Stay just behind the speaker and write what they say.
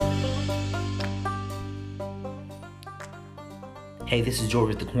Hey, this is George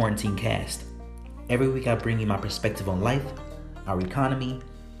with the Quarantine Cast. Every week I bring you my perspective on life, our economy,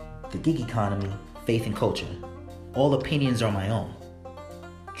 the gig economy, faith, and culture. All opinions are my own.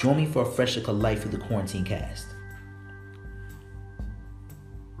 Join me for a fresh look of life through the Quarantine Cast.